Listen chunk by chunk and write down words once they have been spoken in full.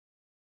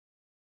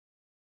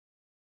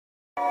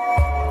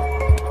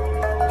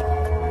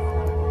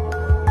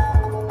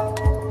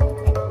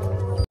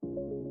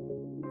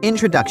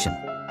Introduction.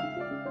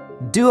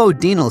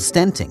 Duodenal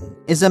stenting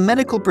is a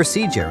medical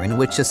procedure in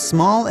which a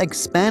small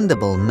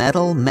expandable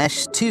metal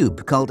mesh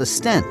tube called a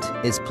stent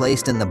is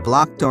placed in the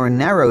blocked or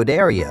narrowed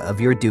area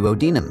of your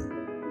duodenum.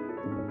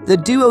 The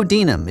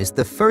duodenum is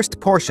the first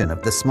portion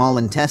of the small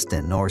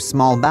intestine or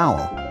small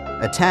bowel,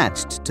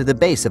 attached to the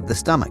base of the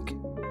stomach.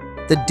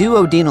 The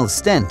duodenal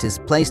stent is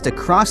placed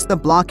across the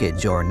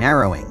blockage or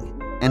narrowing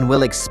and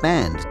will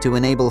expand to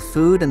enable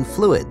food and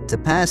fluid to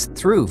pass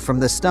through from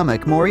the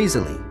stomach more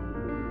easily.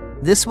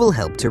 This will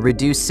help to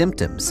reduce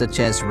symptoms such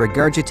as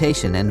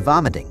regurgitation and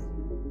vomiting.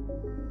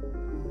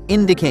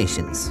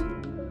 Indications.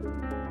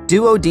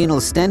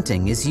 Duodenal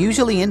stenting is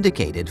usually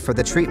indicated for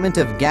the treatment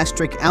of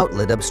gastric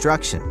outlet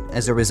obstruction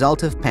as a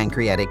result of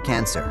pancreatic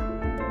cancer.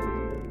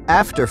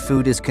 After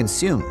food is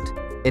consumed,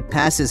 it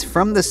passes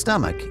from the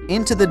stomach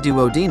into the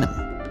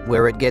duodenum,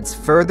 where it gets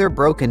further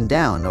broken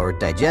down or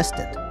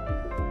digested.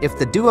 If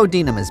the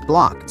duodenum is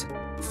blocked,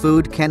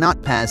 food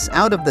cannot pass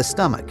out of the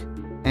stomach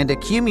and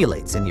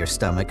accumulates in your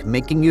stomach,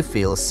 making you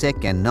feel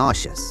sick and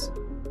nauseous.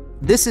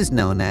 This is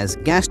known as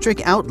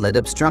gastric outlet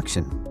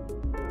obstruction.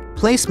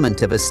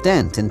 Placement of a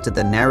stent into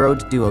the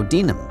narrowed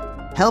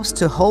duodenum helps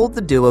to hold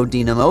the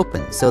duodenum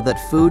open so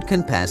that food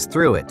can pass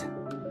through it.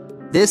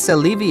 This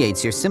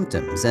alleviates your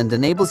symptoms and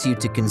enables you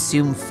to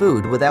consume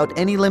food without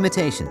any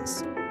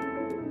limitations.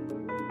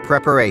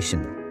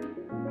 Preparation.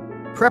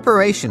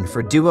 Preparation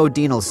for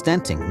duodenal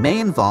stenting may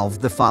involve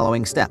the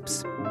following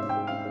steps: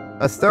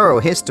 a thorough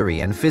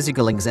history and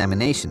physical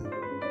examination,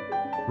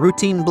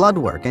 routine blood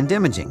work and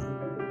imaging,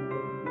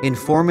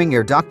 informing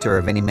your doctor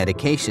of any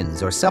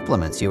medications or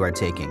supplements you are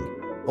taking,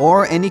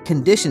 or any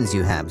conditions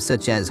you have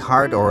such as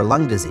heart or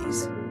lung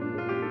disease,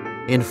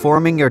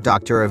 informing your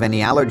doctor of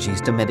any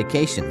allergies to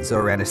medications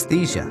or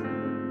anesthesia,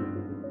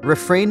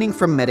 refraining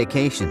from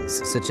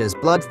medications such as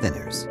blood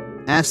thinners,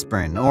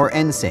 aspirin or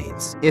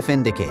NSAIDs if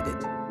indicated,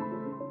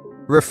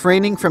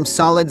 refraining from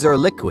solids or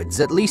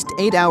liquids at least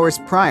 8 hours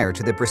prior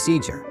to the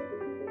procedure,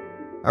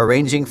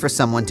 arranging for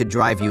someone to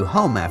drive you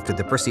home after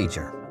the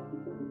procedure.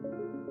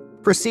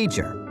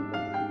 Procedure.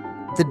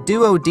 The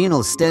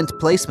duodenal stent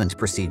placement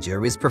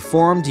procedure is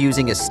performed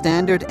using a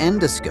standard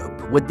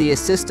endoscope with the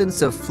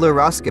assistance of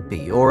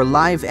fluoroscopy or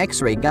live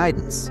X-ray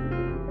guidance.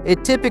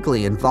 It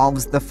typically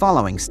involves the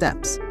following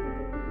steps.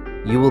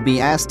 You will be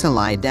asked to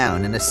lie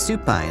down in a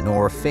supine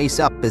or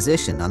face-up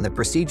position on the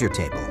procedure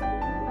table.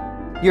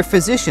 Your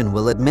physician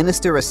will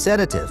administer a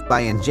sedative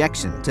by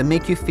injection to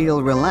make you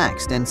feel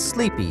relaxed and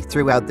sleepy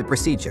throughout the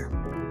procedure.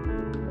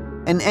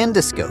 An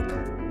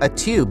endoscope, a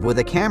tube with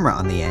a camera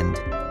on the end,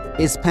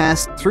 is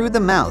passed through the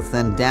mouth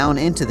and down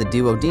into the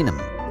duodenum.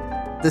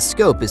 The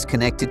scope is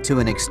connected to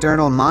an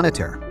external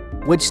monitor,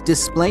 which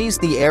displays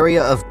the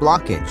area of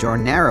blockage or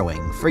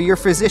narrowing for your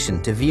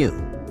physician to view.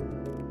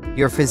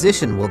 Your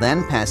physician will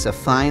then pass a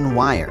fine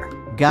wire,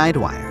 guide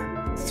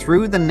wire,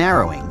 through the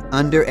narrowing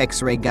under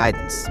X-ray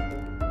guidance.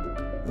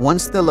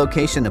 Once the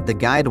location of the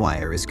guide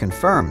wire is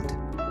confirmed,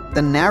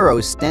 the narrow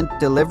stent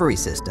delivery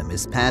system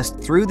is passed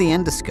through the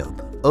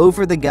endoscope,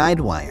 over the guide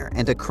wire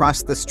and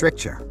across the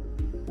stricture.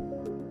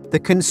 The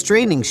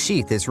constraining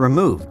sheath is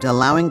removed,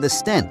 allowing the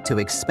stent to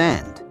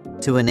expand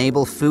to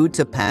enable food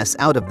to pass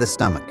out of the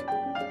stomach.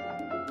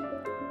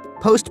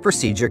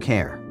 Post-procedure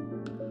care.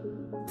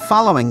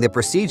 Following the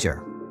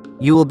procedure,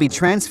 you will be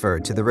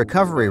transferred to the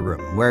recovery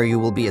room where you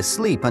will be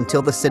asleep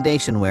until the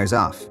sedation wears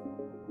off.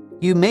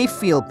 You may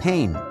feel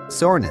pain,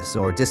 soreness,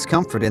 or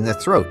discomfort in the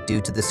throat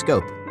due to the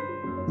scope.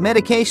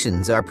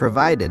 Medications are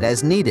provided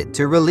as needed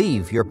to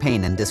relieve your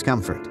pain and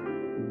discomfort.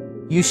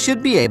 You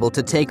should be able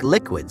to take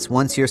liquids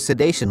once your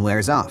sedation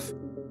wears off.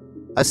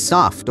 A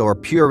soft or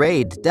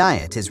pureed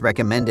diet is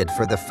recommended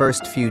for the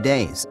first few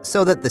days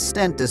so that the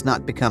stent does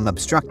not become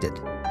obstructed.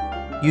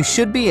 You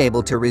should be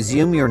able to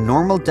resume your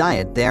normal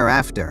diet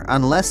thereafter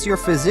unless your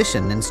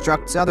physician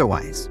instructs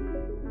otherwise.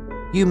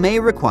 You may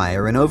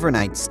require an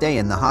overnight stay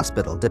in the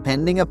hospital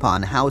depending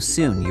upon how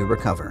soon you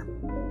recover.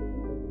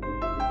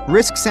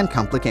 Risks and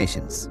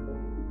complications.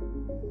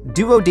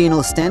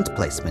 Duodenal stent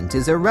placement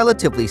is a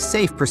relatively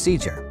safe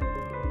procedure.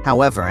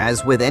 However,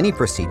 as with any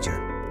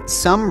procedure,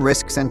 some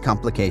risks and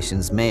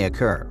complications may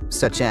occur,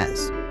 such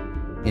as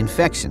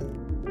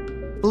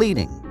infection,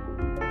 bleeding,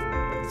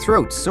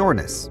 throat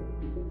soreness,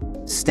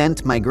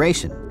 stent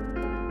migration,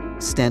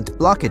 stent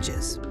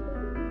blockages,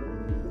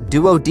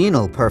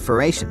 duodenal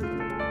perforation,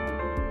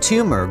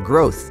 tumor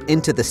growth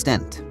into the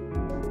stent.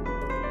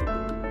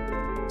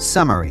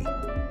 Summary.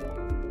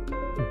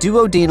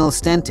 Duodenal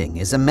stenting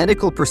is a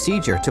medical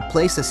procedure to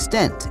place a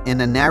stent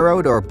in a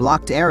narrowed or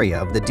blocked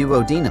area of the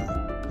duodenum,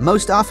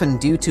 most often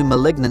due to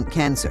malignant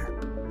cancer.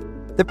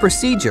 The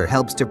procedure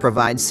helps to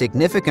provide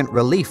significant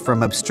relief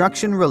from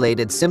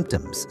obstruction-related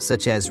symptoms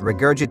such as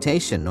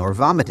regurgitation or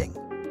vomiting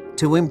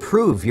to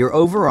improve your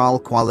overall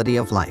quality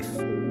of life.